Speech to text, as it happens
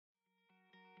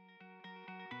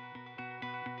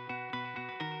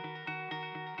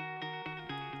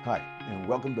Hi, and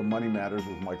welcome to Money Matters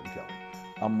with Michael Kelly.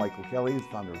 I'm Michael Kelly,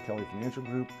 founder of Kelly Financial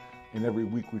Group, and every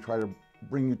week we try to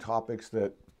bring you topics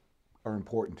that are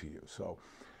important to you. So,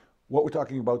 what we're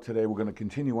talking about today, we're going to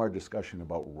continue our discussion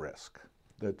about risk.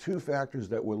 The two factors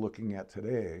that we're looking at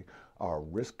today are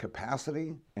risk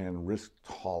capacity and risk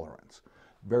tolerance.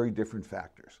 Very different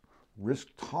factors. Risk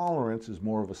tolerance is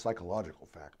more of a psychological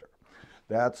factor.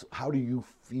 That's how do you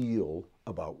feel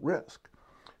about risk?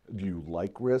 Do you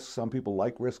like risk? Some people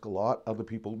like risk a lot. Other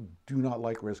people do not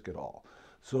like risk at all.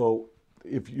 So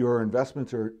if your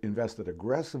investments are invested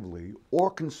aggressively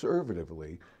or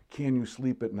conservatively, can you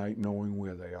sleep at night knowing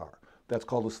where they are? That's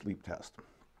called a sleep test.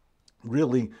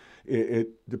 Really,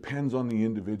 it depends on the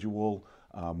individual.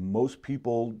 Most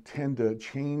people tend to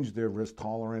change their risk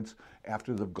tolerance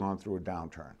after they've gone through a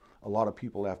downturn. A lot of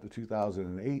people after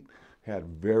 2008 had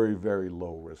very, very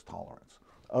low risk tolerance.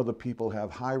 Other people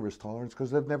have high risk tolerance because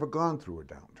they've never gone through a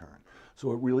downturn.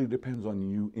 So it really depends on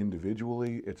you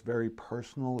individually. It's very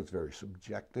personal, it's very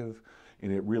subjective,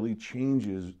 and it really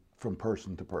changes from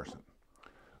person to person.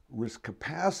 Risk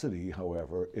capacity,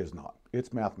 however, is not.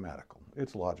 It's mathematical,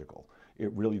 it's logical.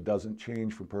 It really doesn't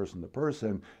change from person to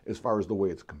person. As far as the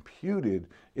way it's computed,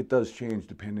 it does change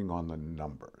depending on the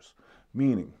numbers.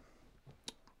 Meaning,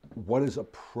 what is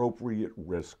appropriate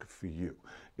risk for you?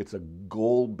 It's a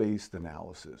goal-based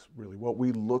analysis. Really, what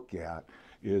we look at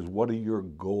is what are your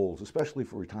goals, especially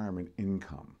for retirement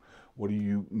income. What do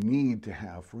you need to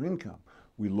have for income?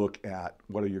 We look at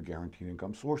what are your guaranteed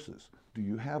income sources. Do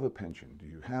you have a pension? Do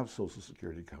you have Social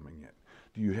Security coming in?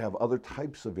 Do you have other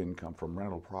types of income from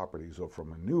rental properties or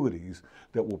from annuities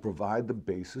that will provide the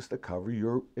basis to cover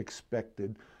your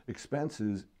expected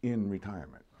expenses in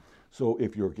retirement? So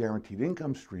if your guaranteed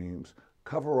income streams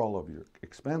cover all of your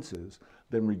expenses,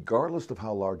 then regardless of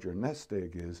how large your nest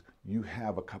egg is, you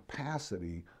have a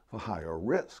capacity for higher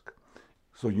risk.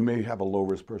 So you may have a low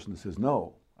risk person that says,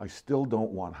 no, I still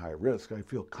don't want high risk. I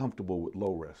feel comfortable with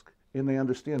low risk. And they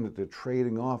understand that they're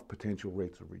trading off potential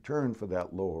rates of return for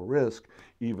that lower risk,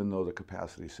 even though the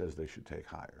capacity says they should take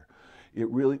higher. It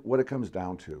really, what it comes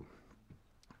down to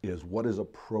is what is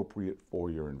appropriate for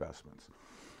your investments.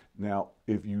 Now,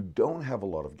 if you don't have a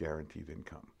lot of guaranteed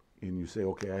income and you say,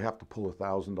 okay, I have to pull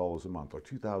 $1,000 a month or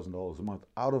 $2,000 a month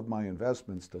out of my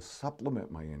investments to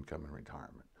supplement my income in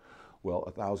retirement. Well,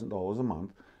 $1,000 a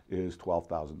month is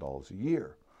 $12,000 a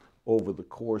year. Over the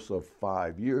course of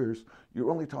 5 years,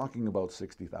 you're only talking about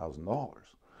 $60,000.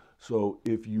 So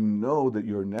if you know that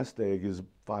your nest egg is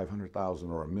 $500,000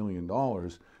 or $1 million,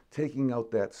 taking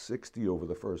out that 60 over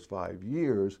the first 5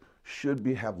 years should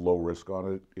have low risk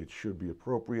on it. It should be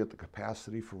appropriate. The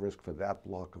capacity for risk for that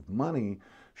block of money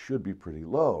should be pretty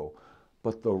low.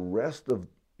 But the rest of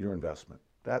your investment,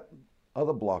 that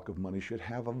other block of money should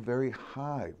have a very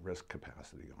high risk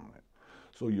capacity on it.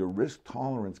 So your risk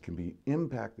tolerance can be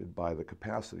impacted by the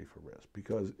capacity for risk,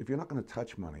 because if you're not going to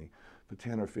touch money for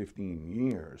 10 or 15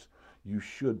 years, you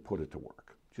should put it to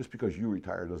work. Just because you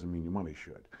retire doesn't mean your money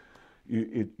should.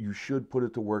 You should put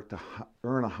it to work to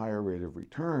earn a higher rate of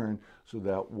return, so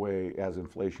that way as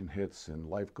inflation hits and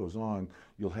life goes on,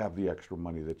 you'll have the extra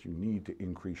money that you need to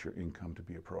increase your income to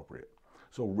be appropriate.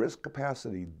 So risk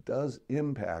capacity does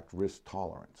impact risk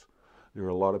tolerance. There are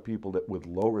a lot of people that with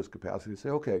low risk capacity say,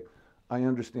 okay, I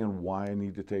understand why I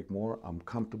need to take more. I'm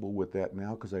comfortable with that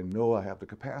now because I know I have the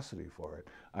capacity for it.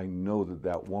 I know that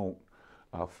that won't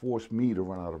force me to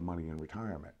run out of money in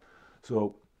retirement.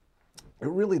 So it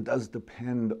really does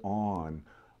depend on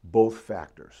both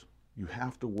factors. You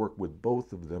have to work with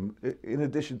both of them in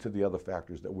addition to the other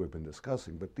factors that we've been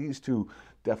discussing. But these two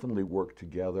definitely work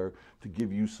together to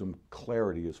give you some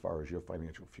clarity as far as your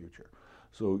financial future.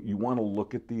 So you want to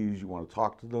look at these, you want to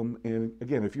talk to them. And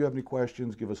again, if you have any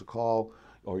questions, give us a call,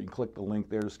 or you can click the link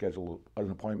there to schedule an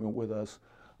appointment with us.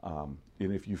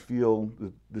 And if you feel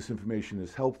that this information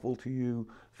is helpful to you,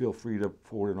 feel free to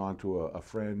forward it on to a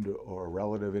friend or a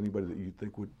relative, anybody that you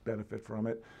think would benefit from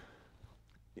it.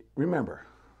 Remember,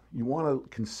 you want to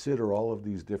consider all of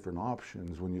these different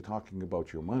options when you're talking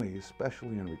about your money,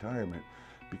 especially in retirement,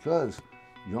 because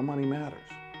your money matters.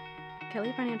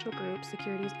 Kelly Financial Group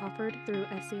securities offered through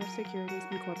SCF Securities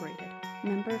Incorporated.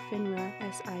 Member FINRA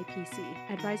SIPC.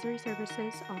 Advisory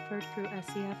services offered through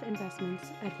SCF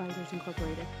Investments Advisors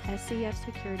Incorporated. SCF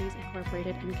Securities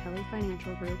Incorporated and Kelly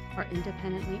Financial Group are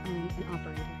independently owned and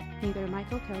operated. Neither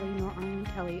Michael Kelly nor Arlene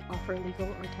Kelly offer legal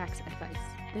or tax advice.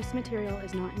 This material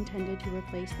is not intended to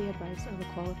replace the advice of a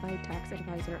qualified tax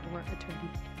advisor or attorney.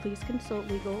 Please consult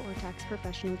legal or tax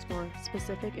professionals for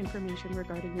specific information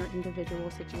regarding your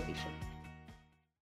individual situation.